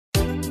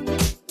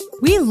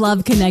We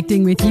love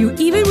connecting with you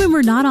even when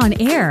we're not on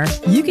air.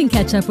 You can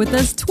catch up with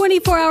us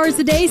 24 hours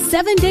a day,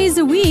 7 days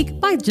a week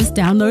by just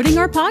downloading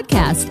our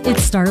podcast.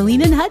 It's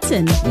Starlene and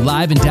Hudson.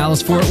 Live in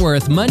Dallas-Fort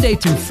Worth, Monday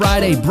through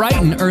Friday, bright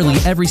and early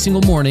every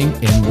single morning,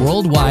 and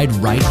worldwide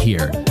right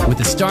here with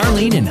the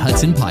Starlene and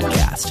Hudson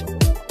podcast.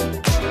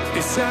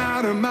 It's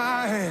out of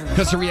my hands.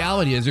 Because the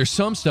reality is there's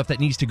some stuff that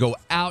needs to go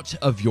out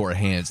of your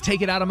hands.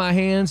 Take it out of my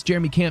hands.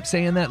 Jeremy Camp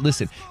saying that.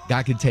 Listen,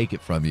 God can take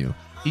it from you.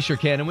 He sure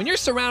can. And when you're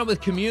surrounded with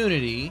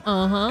community,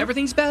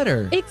 everything's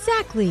better.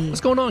 Exactly.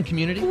 What's going on,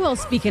 community? Well,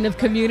 speaking of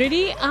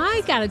community,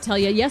 I got to tell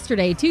you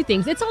yesterday, two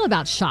things. It's all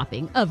about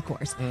shopping, of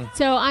course.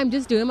 So I'm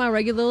just doing my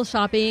regular little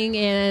shopping,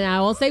 and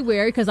I won't say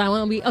where because I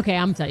want to be, okay,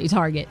 I'm telling you,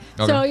 Target.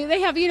 Okay. So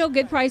they have,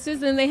 good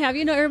prices, and they have,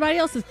 everybody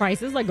else's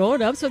prices, like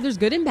going up. So there's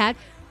good and bad.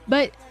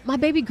 But my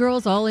baby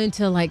girl's all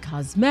into like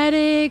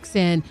cosmetics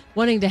and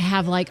wanting to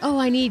have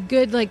I need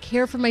good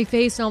care for my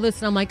face and all this.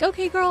 And I'm like,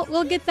 okay, girl,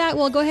 we'll get that.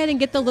 We'll go ahead and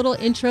get the little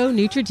intro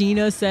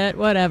Neutrogena set,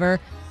 whatever.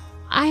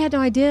 I had no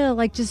idea,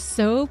 just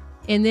soap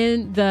and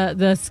then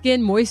the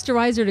skin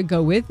moisturizer to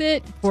go with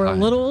it for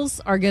littles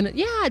are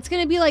it's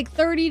going to be like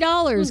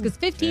 $30 because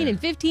 15 and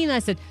 15. I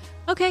said,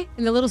 okay.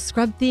 And the little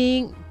scrub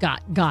thing,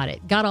 got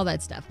it. Got all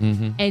that stuff.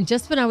 Mm-hmm. And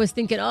just when I was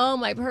thinking, oh,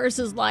 my purse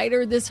is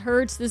lighter. This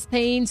hurts. This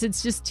pains.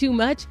 It's just too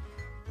much.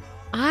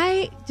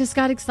 I just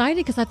got excited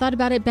because I thought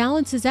about it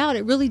balances out.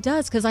 It really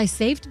does because I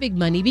saved big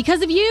money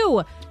because of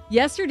you.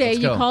 Yesterday,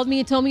 you called me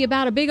and told me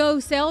about a big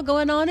old sale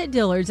going on at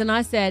Dillard's. And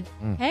I said,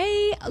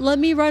 hey, let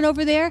me run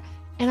over there.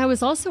 And I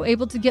was also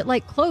able to get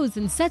clothes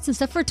and sets and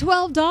stuff for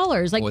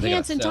 $12,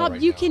 pants and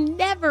top. You can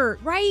never,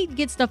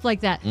 get stuff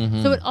like that.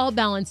 Mm-hmm. So it all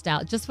balanced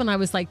out. Just when I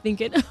was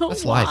thinking, oh,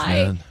 that's life,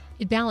 man.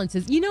 It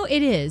balances.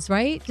 It is,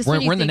 right? Just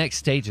we're in the next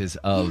stages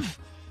of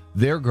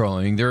they're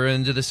growing. They're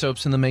into the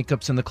soaps and the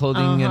makeups and the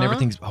clothing and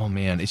everything's. Oh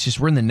man, it's just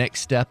we're in the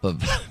next step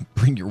of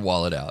bring your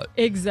wallet out.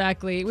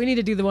 Exactly. We need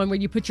to do the one where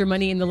you put your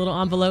money in the little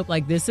envelope.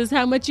 This is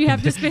how much you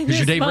have to spend. Here's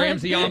your Dave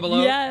Ramsey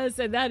envelope. Yes,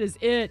 and that is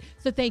it.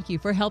 So thank you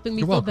for helping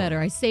me feel better.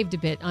 I saved a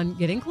bit on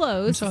getting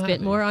clothes,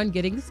 spent more on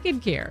getting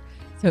skincare.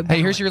 So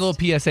hey, here's your little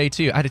PSA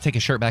too. I had to take a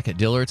shirt back at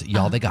Dillard's.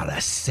 Y'all, they got a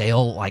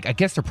sale. I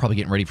guess they're probably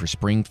getting ready for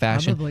spring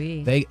fashion.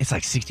 Probably. It's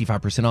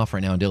 65% off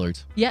right now in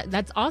Dillard's. Yeah,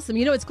 that's awesome.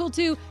 It's cool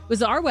too.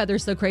 Was our weather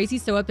so crazy,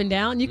 so up and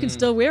down? You can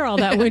still wear all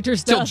that winter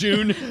stuff. Till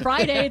June.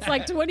 Friday,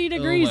 it's 20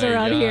 degrees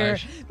around here.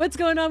 What's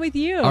going on with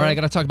you? All right, I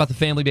got to talk about the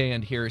family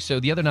band here. So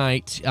the other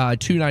night,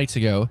 2 nights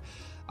ago,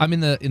 I'm in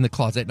the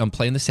closet and I'm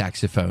playing the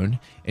saxophone,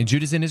 and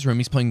Judah's in his room.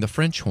 He's playing the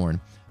French horn.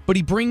 But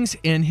he brings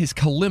in his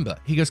kalimba.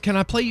 He goes, can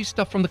I play you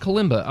stuff from the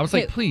kalimba? I was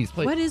like, please,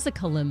 play. What is a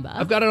kalimba?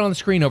 I've got it on the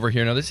screen over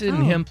here. Now, this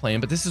isn't him playing,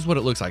 but this is what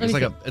it looks like. It's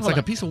like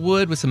a piece of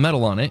wood with some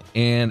metal on it,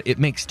 and it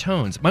makes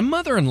tones. My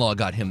mother-in-law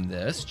got him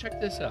this.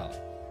 Check this out.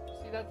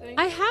 See that thing?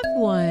 I have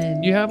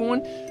one. You have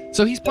one?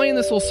 So he's playing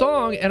this little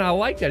song, and I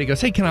like that. He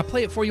goes, hey, can I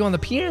play it for you on the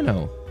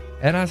piano?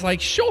 And I was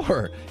like,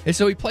 sure. And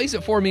so he plays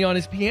it for me on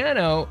his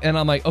piano, and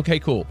I'm like, okay,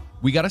 cool.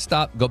 We got to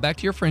stop. Go back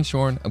to your French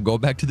horn. I'm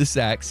going back to the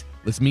sax.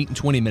 Let's meet in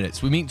 20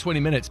 minutes. We meet in 20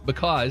 minutes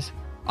because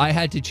I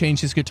had to change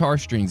his guitar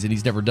strings, and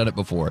he's never done it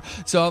before.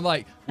 So I'm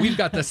like, we've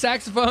got the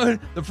saxophone,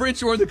 the French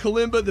horn, the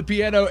kalimba, the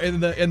piano,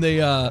 and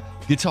the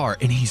guitar,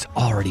 and he's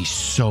already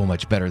so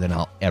much better than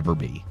I'll ever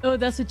be. Oh,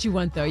 that's what you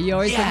want, though. You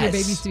always want your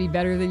babies to be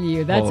better than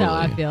you. That's how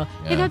I feel.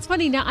 Yeah. Hey, that's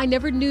funny. Now, I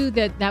never knew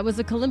that was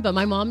a kalimba.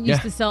 My mom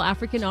used to sell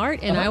African art,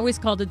 and I always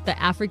called it the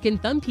African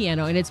thumb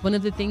piano, and it's one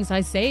of the things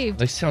I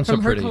saved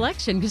from her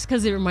collection just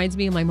because it reminds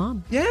me of my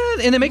mom. Yeah,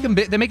 and they make them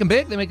big. They make them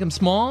big. They make them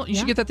small. You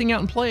should get that thing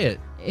out and play it.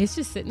 It's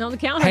just sitting on the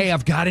counter. Hey,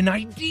 I've got an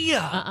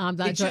idea. I'm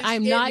not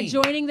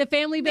joining the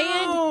family band.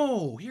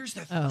 No, here's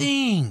the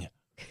thing.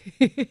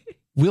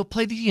 We'll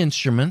play the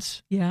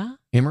instruments. Yeah.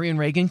 Emery and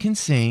Reagan can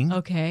sing.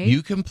 Okay.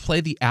 You can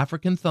play the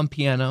African thumb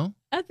piano.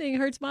 That thing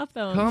hurts my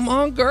thumbs. Come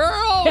on,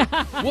 girl.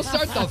 We'll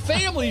start the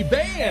family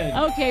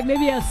band. Okay,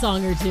 maybe a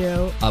song or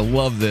two. I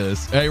love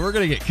this. Hey, we're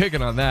going to get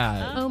kicking on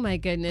that. Oh, my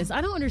goodness. I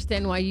don't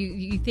understand why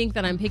you think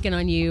that I'm picking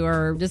on you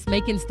or just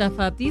making stuff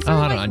up. These are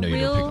I know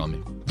you don't pick on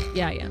me.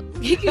 Yeah.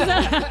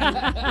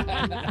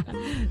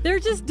 They're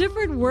just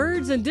different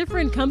words and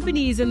different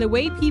companies, and the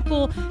way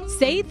people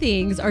say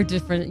things are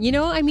different.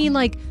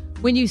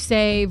 When you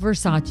say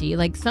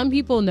Versace, some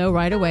people know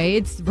right away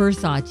it's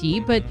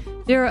Versace, but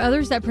there are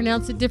others that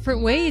pronounce it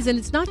different ways, and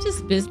it's not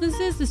just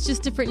businesses, it's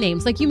just different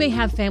names. You may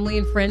have family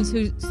and friends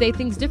who say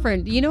things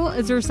different.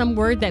 Is there some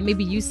word that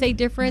maybe you say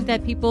different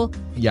that people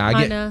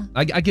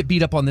I get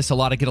beat up on this a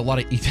lot. I get a lot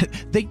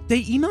of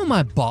they email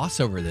my boss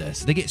over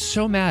this. They get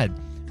so mad.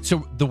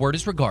 So the word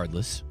is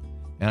regardless,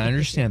 and I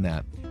understand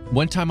that.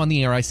 One time on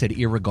the air I said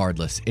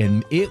irregardless,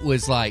 and it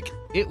was like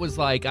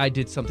I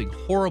did something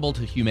horrible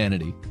to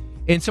humanity.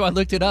 And so I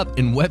looked it up,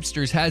 and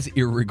Webster's has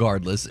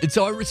irregardless. And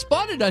so I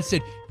responded, I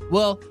said,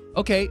 well,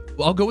 okay,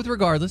 I'll go with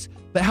regardless.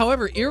 But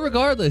however,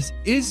 irregardless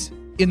is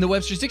in the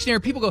Webster's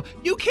dictionary. People go,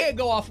 you can't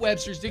go off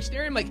Webster's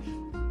dictionary. I'm like,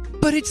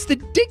 but it's the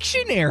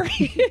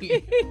dictionary.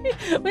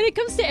 When it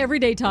comes to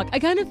everyday talk, I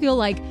kind of feel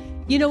like,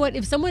 you know what,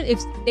 if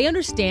they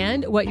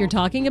understand what you're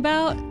talking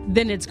about,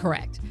 then it's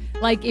correct.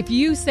 Like if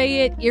you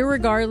say it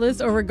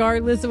irregardless or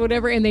regardless or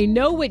whatever, and they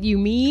know what you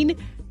mean,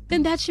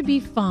 then that should be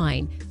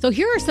fine. So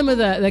here are some of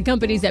the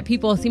companies that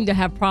people seem to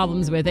have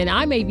problems with, and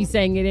I may be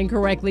saying it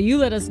incorrectly. You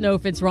let us know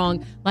if it's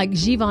wrong. Like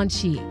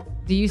Givenchy.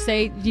 Do you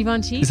say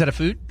Givenchy? Is that a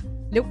food?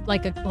 Nope,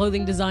 like a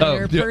clothing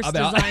designer, purse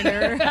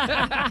designer.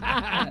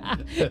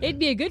 It'd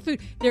be a good food.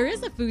 There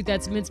is a food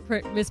that's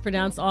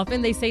mispronounced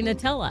often. They say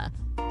Nutella.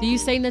 Do you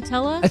say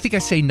Nutella? I think I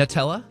say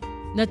Nutella.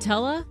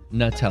 Nutella?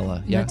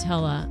 Nutella, yeah.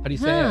 Nutella. How do you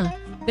say it?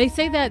 They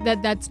say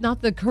that's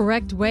not the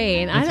correct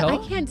way, and I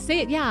can't say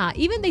it. Yeah,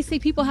 even they say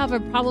people have a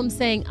problem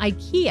saying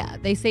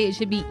IKEA. They say it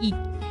should be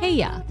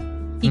IKEA.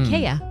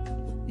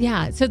 IKEA.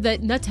 Yeah, so the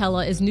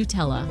Nutella is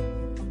Nutella.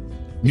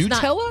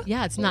 Nutella?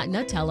 It's not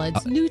Nutella.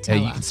 It's Nutella. Hey,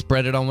 you can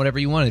spread it on whatever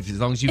you want as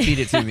long as you feed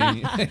it to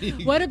me.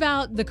 What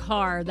about the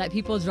car that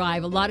people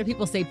drive? A lot of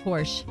people say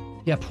Porsche.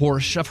 Yeah,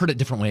 Porsche. I've heard it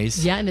different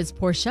ways. Yeah, and it's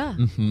Porsche.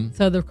 Mm-hmm.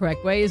 So the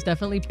correct way is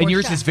definitely Porsche. And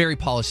yours is very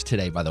polished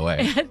today, by the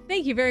way.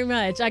 Thank you very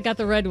much. I got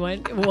the red one.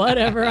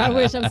 Whatever. I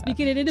wish. I'm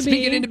speaking it into being.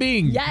 Speaking it into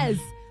being. Yes.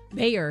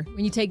 Bayer.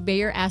 When you take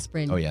Bayer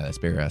aspirin. Oh, yeah, that's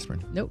Bayer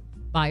aspirin. Nope.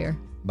 Bayer.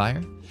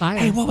 Bayer? Bayer.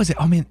 Hey, what was it?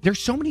 Oh, man, there's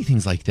so many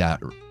things like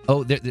that.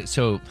 Oh,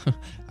 so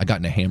I got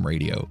in a ham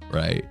radio,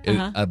 right?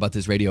 I bought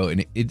this radio,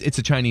 and it's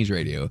a Chinese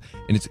radio.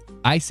 And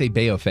I say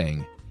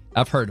Baofeng.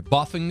 I've heard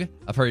Bofeng.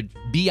 I've heard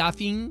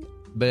Biafing.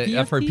 But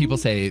I've heard people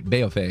say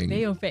Baofeng.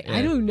 Baofeng. Yeah.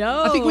 I don't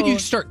know. I think when you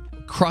start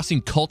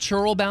crossing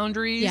cultural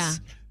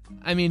boundaries,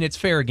 I mean, it's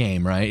fair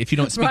game, right? If you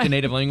don't speak the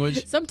native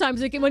language.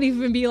 Sometimes it won't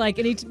even be like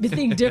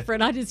anything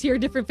different. I just hear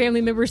different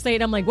family members say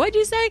it. I'm like, what'd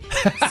you say?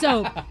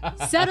 So,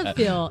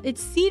 Cetaphil.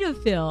 It's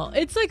Cetaphil.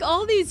 It's like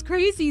all these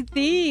crazy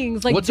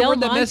things. Like what's a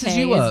word that messes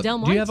you up? Del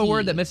Monte. Do you have a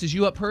word that messes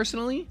you up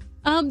personally?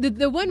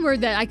 The one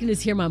word that I can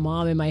just hear my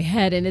mom in my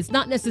head, and it's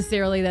not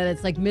necessarily that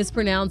it's like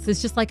mispronounced. It's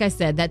just like I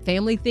said, that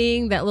family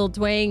thing, that little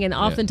twang, and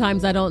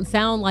oftentimes I don't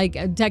sound like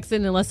a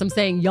Texan unless I'm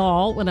saying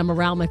y'all when I'm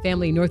around my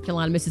family in North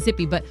Carolina,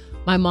 Mississippi. But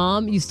my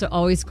mom used to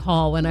always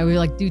call when I would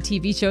like do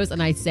TV shows,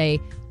 and I'd say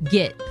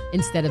get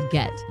instead of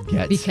get.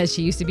 Because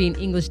she used to be an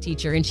English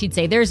teacher, and she'd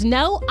say there's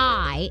no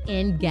I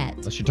in get.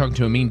 Unless you're talking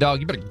to a mean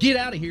dog, you better get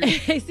out of here.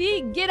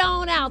 See, get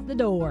on out the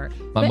door.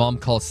 My mom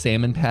calls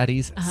salmon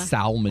patties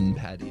salmon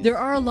patties. There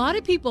are a lot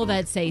of people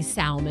that say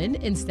salmon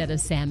instead of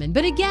salmon.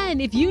 But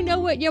again, if you know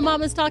what your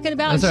mama's talking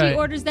about and she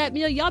orders that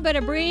meal, y'all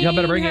better bring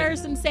her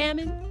some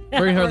salmon.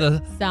 Bring her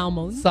the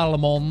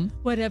salmon.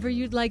 Whatever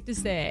you'd like to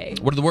say.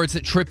 What are the words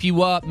that trip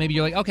you up? Maybe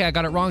you're like, okay, I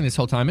got it wrong this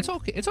whole time. It's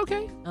okay. It's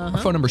okay. Our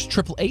phone number is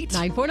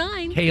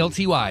 888-949.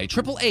 KLTY.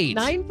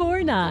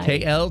 888-949.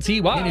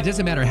 KLTY. And it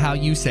doesn't matter how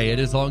you say it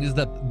as long as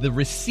the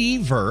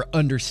receiver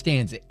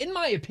understands it. In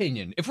my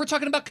opinion, if we're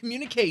talking about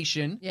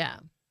communication. Yeah.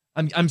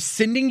 I'm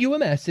sending you a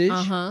message.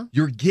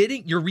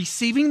 You're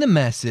receiving the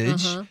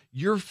message.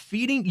 You're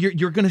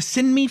going to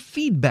send me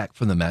feedback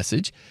from the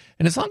message.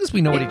 And as long as we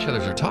know what each other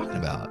are talking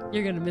about.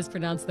 You're going to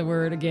mispronounce the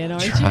word again,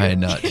 aren't you? Trying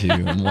not to.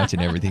 I'm watching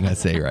everything I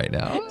say right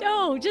now.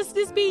 No,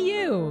 just be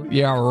you.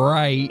 Yeah,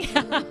 right.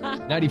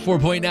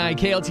 94.9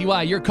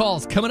 KLTY. Your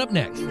call's coming up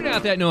next. Tune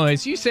out that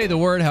noise. You say the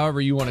word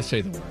however you want to say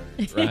the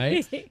word,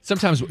 right?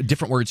 Sometimes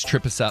different words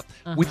trip us up.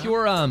 With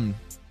your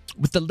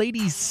with the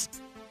ladies'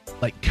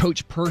 like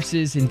Coach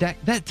purses and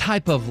that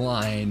type of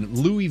line,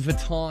 Louis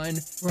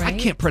Vuitton. Right? I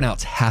can't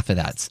pronounce half of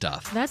that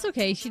stuff. That's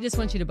okay. She just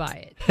wants you to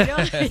buy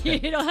it.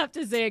 You don't have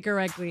to say it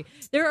correctly.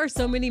 There are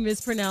so many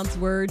mispronounced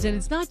words, and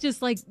it's not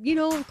just like,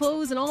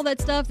 clothes and all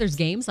that stuff. There's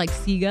games like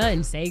Sega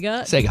and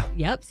Sega. Sega.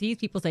 Yep. See,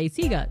 people say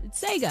Sega.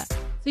 It's Sega.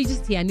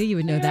 So I knew you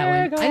would know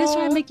that one. I just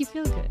try to make you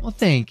feel good. Well,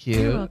 thank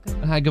you. You're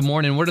welcome. Hi, good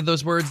morning. What are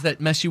those words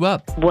that mess you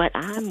up? What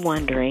I'm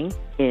wondering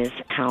is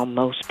how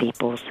most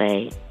people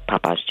say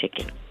Popeye's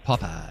chicken.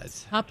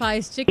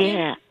 Popeye's chicken?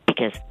 Yeah,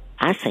 because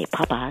I say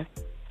Popeye.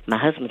 My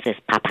husband says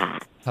Popeye.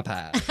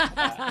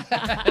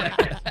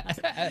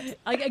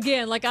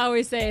 Again, like I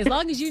always say, as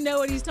long as you know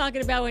what he's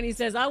talking about when he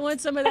says, I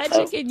want some of that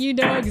chicken, you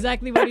know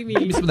exactly what he means.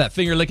 Give me some of that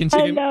finger-licking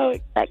chicken. I know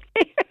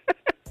exactly.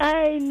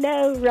 I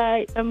know,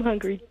 right? I'm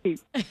hungry, too.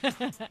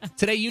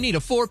 Today, you need a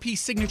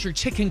 4-piece signature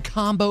chicken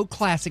combo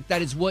classic.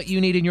 That is what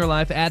you need in your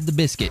life. Add the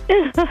biscuit.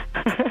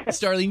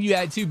 Starling, you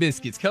add 2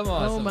 biscuits. Come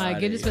on, Oh, my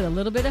goodness, with a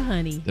little bit of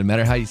honey. Doesn't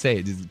matter how you say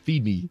it. Just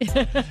feed me.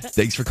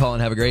 Thanks for calling.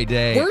 Have a great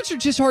day. Words are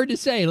just hard to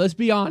say. Let's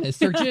be honest.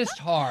 They're just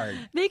hard.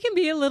 They can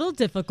be a little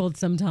difficult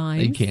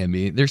sometimes. They can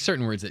be. There's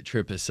certain words that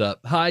trip us up.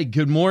 Hi,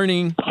 good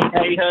morning.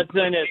 Hey,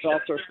 Hudson, it's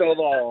Officer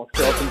Stovall,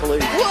 Charleston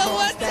Police. Whoa,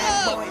 what's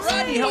up,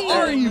 Rodney? How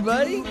are you,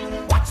 buddy?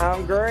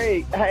 I'm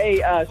great. Hey,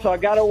 so I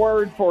got a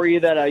word for you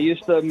that I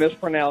used to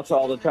mispronounce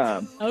all the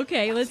time.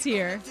 Okay, let's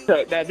hear.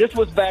 So now this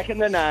was back in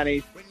the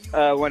 90s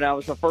when I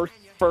was the first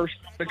to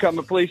become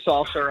a police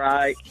officer.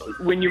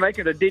 When you make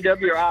it a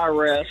DWI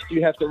arrest,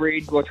 you have to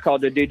read what's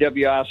called the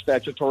DWI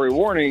statutory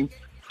warning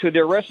to the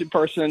arrested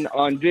person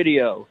on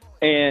video.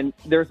 And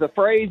there's a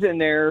phrase in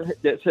there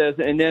that says,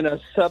 and then a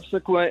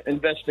subsequent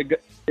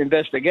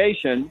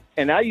investigation.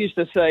 And I used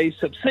to say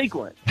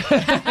subsequent.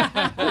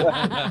 Yeah.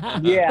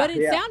 But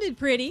it sounded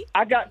pretty.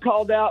 I got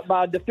called out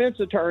by a defense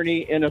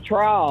attorney in a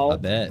trial I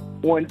bet.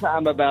 one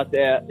time about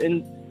that.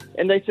 And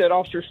And they said,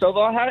 Officer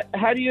Stovall,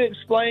 how do you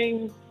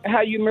explain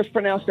how you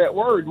mispronounced that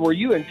word? Were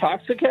you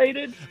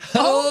intoxicated?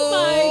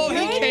 Oh, my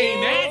he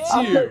came at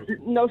I you. said,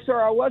 no,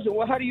 sir, I wasn't.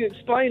 Well, how do you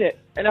explain it?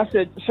 And I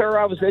said, sir,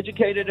 I was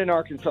educated in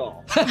Arkansas.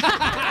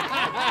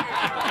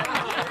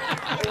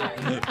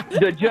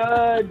 The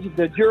judge,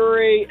 the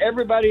jury,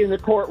 everybody in the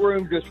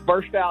courtroom just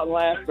burst out in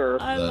laughter.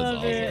 I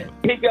love it.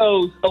 He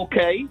goes,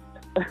 okay.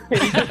 He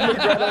just moved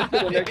right on to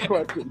the next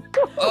question.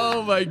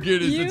 Oh, my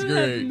goodness. You That's have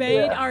great.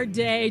 made our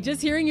day.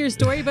 Just hearing your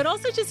story, but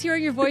also just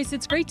hearing your voice.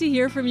 It's great to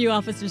hear from you,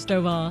 Officer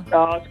Stovall.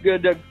 Oh, it's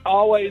good to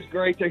always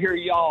great to hear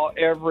y'all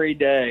every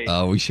day.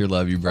 Oh, we sure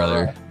love you,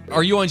 brother.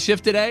 Are you on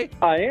shift today?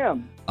 I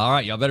am. All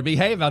right, y'all better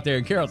behave out there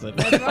in Carrollton.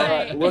 That's All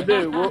right, we'll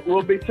do.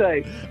 We'll be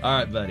safe. All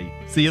right, buddy.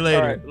 See you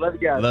later. All right, love you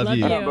guys. Love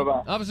you.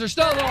 Bye-bye. Officer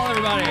Stovall,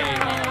 everybody.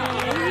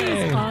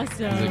 He's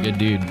awesome. He's a good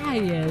dude. Yeah, he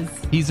is.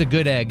 He's a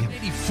good egg.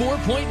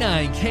 4.9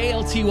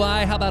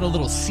 KLTY. How about a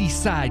little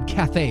seaside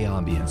cafe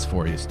ambience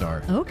for you,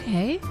 Star?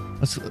 Okay.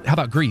 How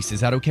about Greece? Is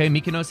that okay?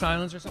 Mykonos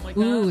Islands or something like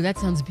that? Ooh, that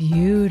sounds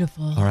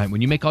beautiful. All right,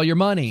 when you make all your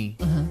money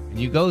and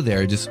you go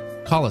there, just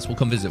call us. We'll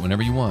come visit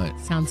whenever you want.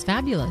 Sounds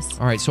fabulous.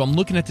 All right, so I'm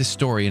looking at this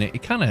story, and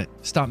it kind of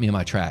stopped me in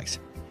my tracks.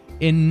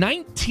 In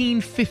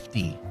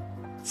 1950,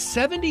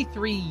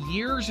 73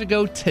 years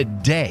ago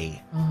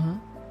today,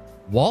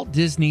 Walt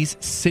Disney's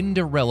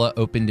Cinderella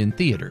opened in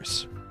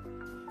theaters.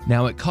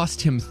 Now, it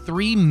cost him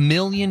 $3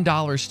 million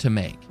to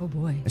make. Oh,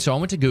 boy. And so I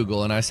went to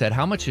Google, and I said,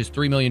 how much is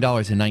 $3 million in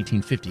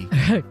 1950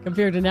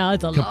 Compared to now,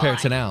 it's a lot. compared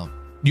to now?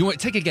 You want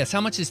to take a guess? How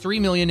much is $3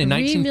 million in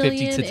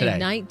 1950 to today? In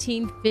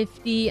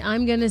 1950,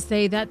 I'm going to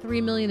say that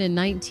 $3 million in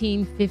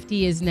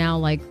 1950 is now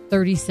like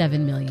 $37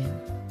 million.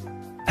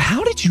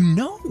 How did you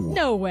know?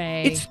 No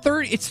way. It's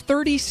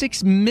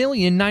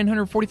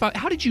 36,945,000.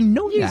 How did you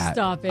know You that?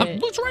 stop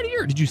it. It's right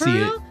here. Did you For see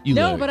real? it? You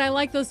No, look. but I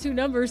like those two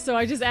numbers, so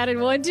I just added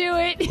one to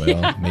it.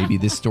 Well, maybe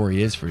this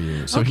story is for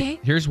you. So Okay.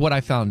 here's what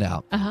I found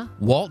out.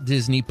 Walt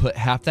Disney put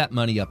half that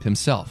money up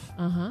himself.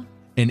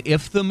 And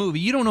if the movie,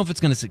 you don't know if it's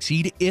going to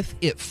succeed. If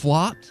it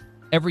flopped,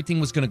 everything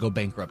was going to go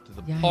bankrupt.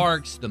 The Yikes.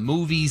 parks, the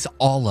movies,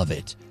 all of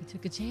it. He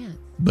took a chance.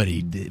 But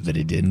it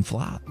didn't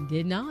flop.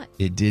 Did not.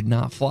 It did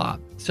not flop.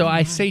 So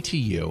I say to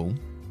you,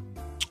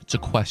 it's a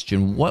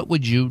question. What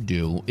would you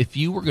do if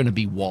you were going to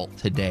be Walt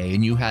today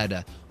and you had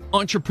an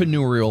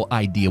entrepreneurial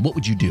idea? What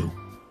would you do?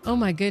 Oh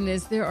my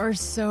goodness, there are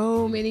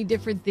so many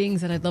different things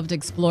that I'd love to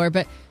explore,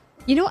 but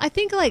you know, I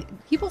think like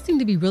people seem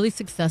to be really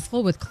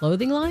successful with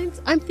clothing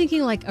lines. I'm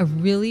thinking like a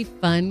really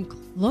fun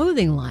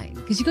clothing line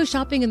because you go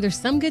shopping and there's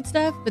some good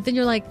stuff, but then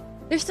you're like,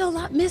 there's still a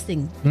lot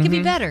missing. It could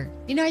be better.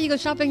 You know how you go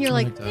shopping, you're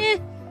like, it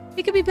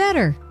could be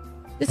better.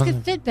 This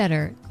could fit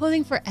better.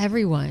 Clothing for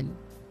everyone.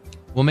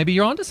 Well, maybe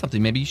you're onto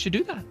something. Maybe you should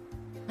do that.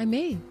 I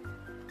may.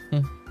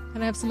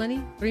 Can I have some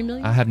money? $3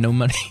 million? I have no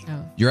money.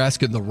 Oh. You're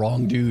asking the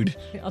wrong dude.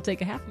 I'll take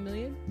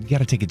 $500,000. You got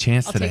to take a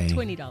chance I'll today. take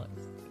 $20.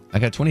 I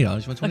got $20. You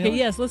want $20? Okay,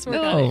 yes, let's work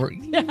on No, it.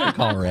 you gotta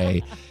call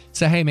Ray.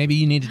 So, hey, maybe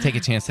you need to take a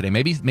chance today.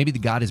 Maybe the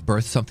God has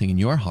birthed something in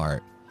your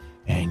heart,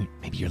 and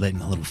maybe you're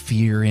letting a little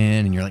fear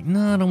in, and you're like,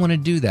 no, I don't want to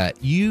do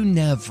that. You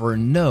never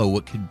know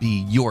what could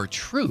be your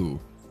true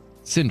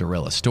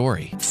Cinderella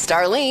story.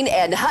 Starlene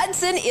and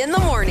Hudson in the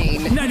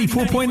morning.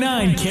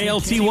 94.9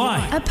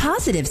 KLTY. A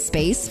positive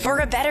space for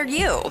a better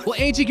you. Well,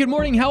 Angie, good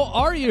morning. How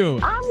are you?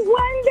 I'm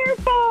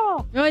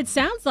wonderful. No, it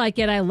sounds like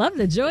it. I love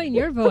the joy in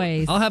your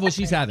voice. I'll have what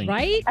she's having.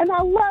 Right? And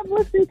I love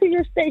listening to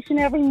your station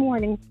every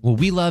morning. Well,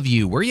 we love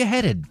you. Where are you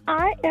headed?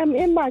 I am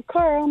in my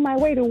car on my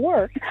way to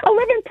work. I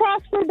live in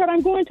Prosper, but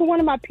I'm going to one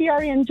of my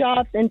PRN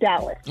jobs in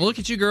Dallas. Well, look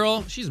at you,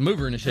 girl. She's a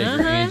mover and a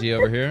shaker, Angie,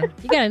 over here.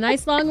 You got a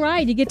nice long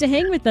ride. You get to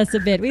hang with us a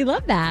bit. We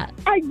love that.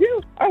 I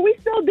do. Are we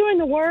still doing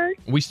the word?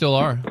 We still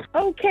are.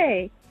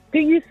 Okay. Do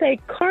you say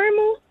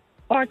caramel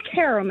or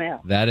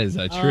caramel? That is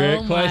a trick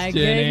Oh, my question,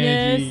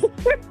 goodness. Angie.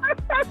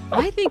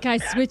 I think I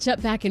switch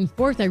up back and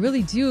forth. I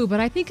really do, but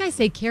I think I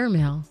say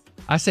caramel.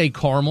 I say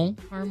caramel,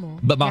 Caramel.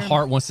 but my Caramel.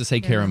 heart wants to say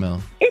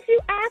caramel. If you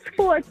ask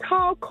for a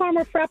tall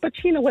caramel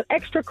frappuccino with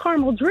extra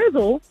caramel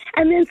drizzle,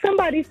 and then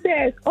somebody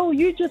says, oh,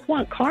 you just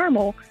want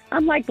caramel,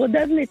 I'm like, well,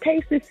 doesn't it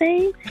taste the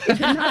same? Is it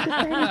not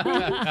the same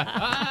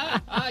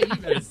thing? You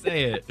better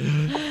say it.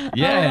 Oh,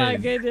 Yeah. my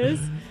goodness.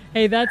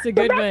 Hey, that's a So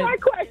good that's one. my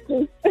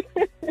question.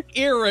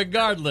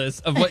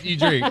 Irregardless of what you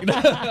drink.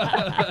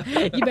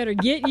 You better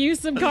get you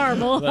some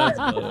caramel. That's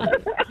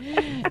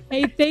funny.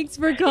 Hey, thanks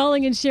for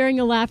calling and sharing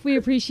a laugh. We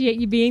appreciate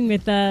you being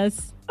with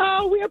us.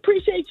 Oh, we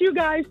appreciate you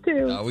guys,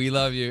 too. Oh, we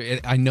love you.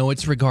 I know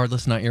it's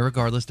regardless, not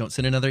irregardless. Don't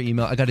send another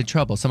email. I got in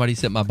trouble. Somebody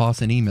sent my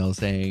boss an email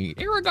saying,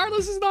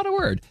 irregardless is not a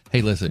word.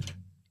 Hey, listen,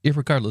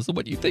 irregardless of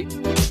what you think.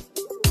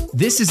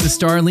 This is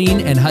the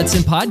Starlene and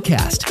Hudson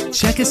podcast.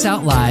 Check us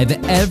out live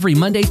every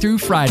Monday through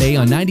Friday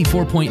on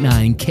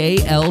 94.9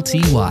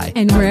 KLTY.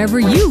 And wherever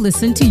you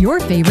listen to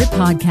your favorite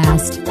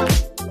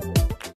podcast.